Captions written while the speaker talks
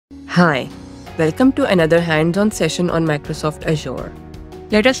Hi, welcome to another hands-on session on Microsoft Azure.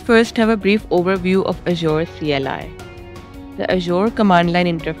 Let us first have a brief overview of Azure CLI. The Azure Command-Line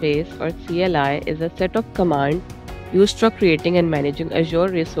Interface, or CLI, is a set of commands used for creating and managing Azure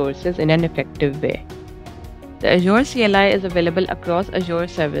resources in an effective way. The Azure CLI is available across Azure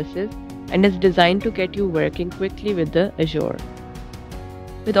services and is designed to get you working quickly with the Azure.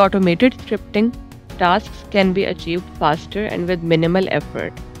 With automated scripting, tasks can be achieved faster and with minimal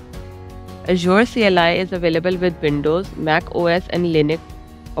effort. Azure CLI is available with Windows, Mac OS, and Linux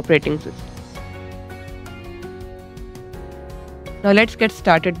operating systems. Now let's get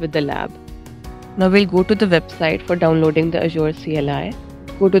started with the lab. Now we'll go to the website for downloading the Azure CLI.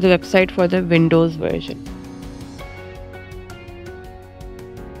 Go to the website for the Windows version.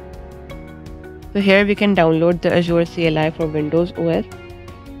 So here we can download the Azure CLI for Windows OS.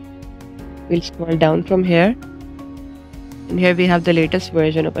 We'll scroll down from here. And here we have the latest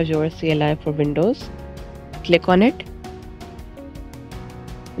version of Azure CLI for Windows. Click on it.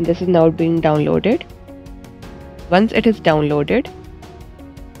 And this is now being downloaded. Once it is downloaded,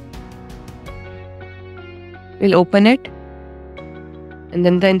 we'll open it and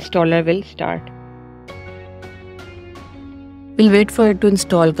then the installer will start. We'll wait for it to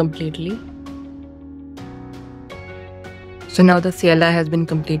install completely. So now the CLI has been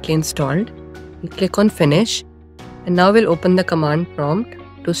completely installed. We'll click on Finish. And now we'll open the command prompt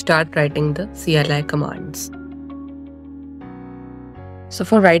to start writing the CLI commands. So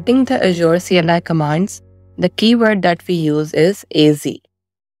for writing the Azure CLI commands, the keyword that we use is AZ.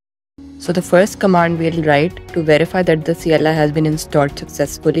 So the first command we'll write to verify that the CLI has been installed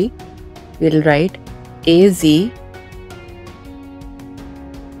successfully, we'll write AZ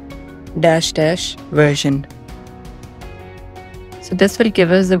 -- version. So this will give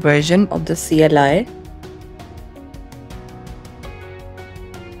us the version of the CLI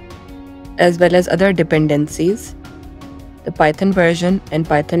as well as other dependencies, the Python version and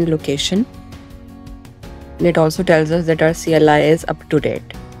Python location. And it also tells us that our CLI is up to date.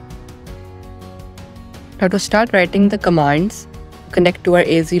 Now to start writing the commands, connect to our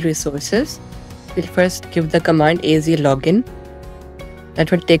AZ resources, we'll first give the command AZ login. That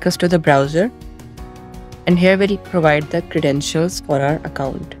will take us to the browser. And here we'll provide the credentials for our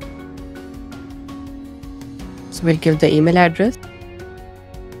account. So we'll give the email address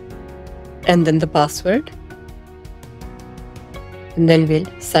and then the password, and then we'll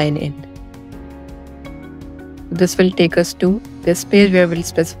sign in. This will take us to this page where we'll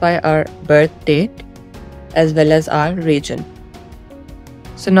specify our birth date as well as our region.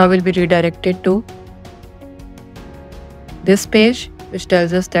 So now we'll be redirected to this page, which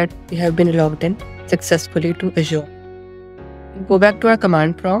tells us that we have been logged in successfully to Azure. We'll go back to our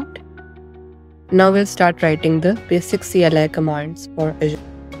command prompt. Now we'll start writing the basic CLI commands for Azure.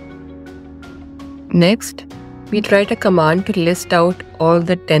 Next, we'll write a command to list out all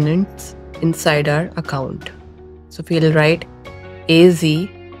the tenants inside our account. So we'll write AZ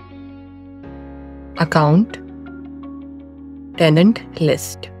account tenant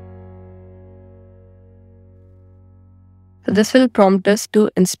list. So this will prompt us to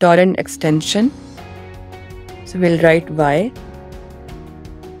install an extension. So we'll write Y.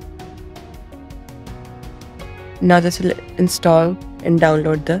 Now this will install and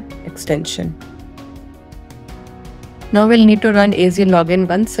download the extension. Now we'll need to run AZ login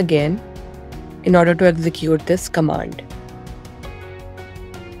once again in order to execute this command.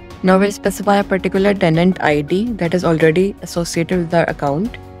 Now we'll specify a particular tenant ID that is already associated with our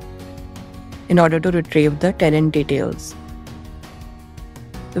account in order to retrieve the tenant details.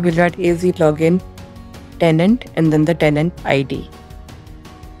 So we'll write AZ login tenant and then the tenant ID.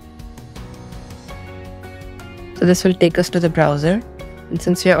 So this will take us to the browser, and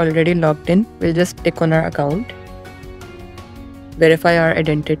since we are already logged in, we'll just click on our account, verify our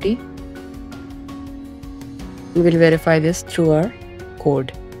identity. We will verify this through our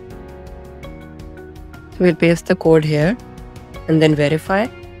code. So we'll paste the code here and then verify.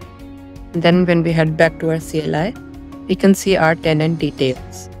 And then when we head back to our CLI, we can see our tenant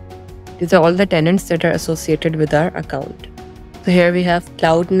details. These are all the tenants that are associated with our account. So here we have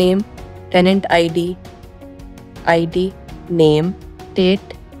cloud name, tenant ID, ID, name,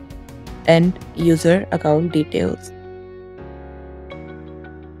 date, and user account details.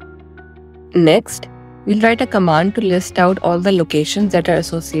 Next, we'll write a command to list out all the locations that are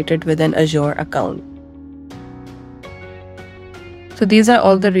associated with an Azure account. So these are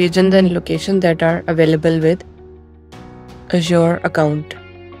all the regions and locations that are available with Azure account.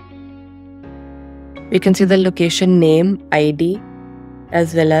 We can see the location name, ID,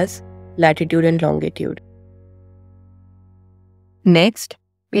 as well as latitude and longitude. Next,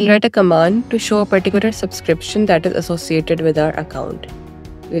 We'll write a command to show a particular subscription that is associated with our account.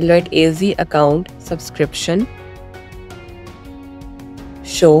 We'll write AZ account subscription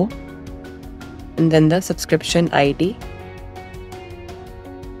show and then the subscription ID.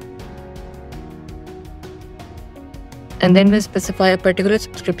 And then we'll specify a particular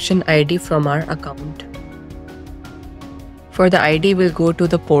subscription ID from our account. For the ID, we'll go to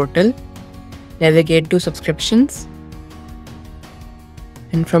the portal, navigate to subscriptions,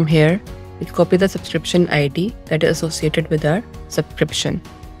 and from here, we'll copy the subscription ID that is associated with our subscription.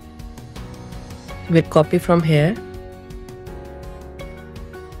 We'll copy from here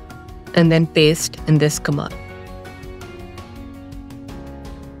and then paste in this command.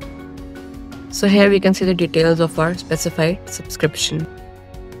 So here we can see the details of our specified subscription.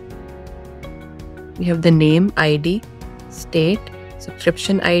 We have the name, ID, state,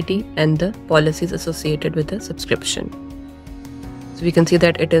 subscription ID, and the policies associated with the subscription. So we can see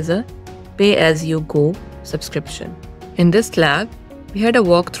that it is a pay-as-you-go subscription. In this lab, we had a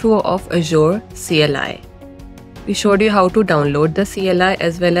walkthrough of Azure CLI. We showed you how to download the CLI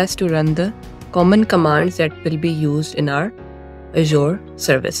as well as to run the common commands that will be used in our Azure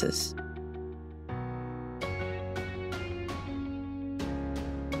services.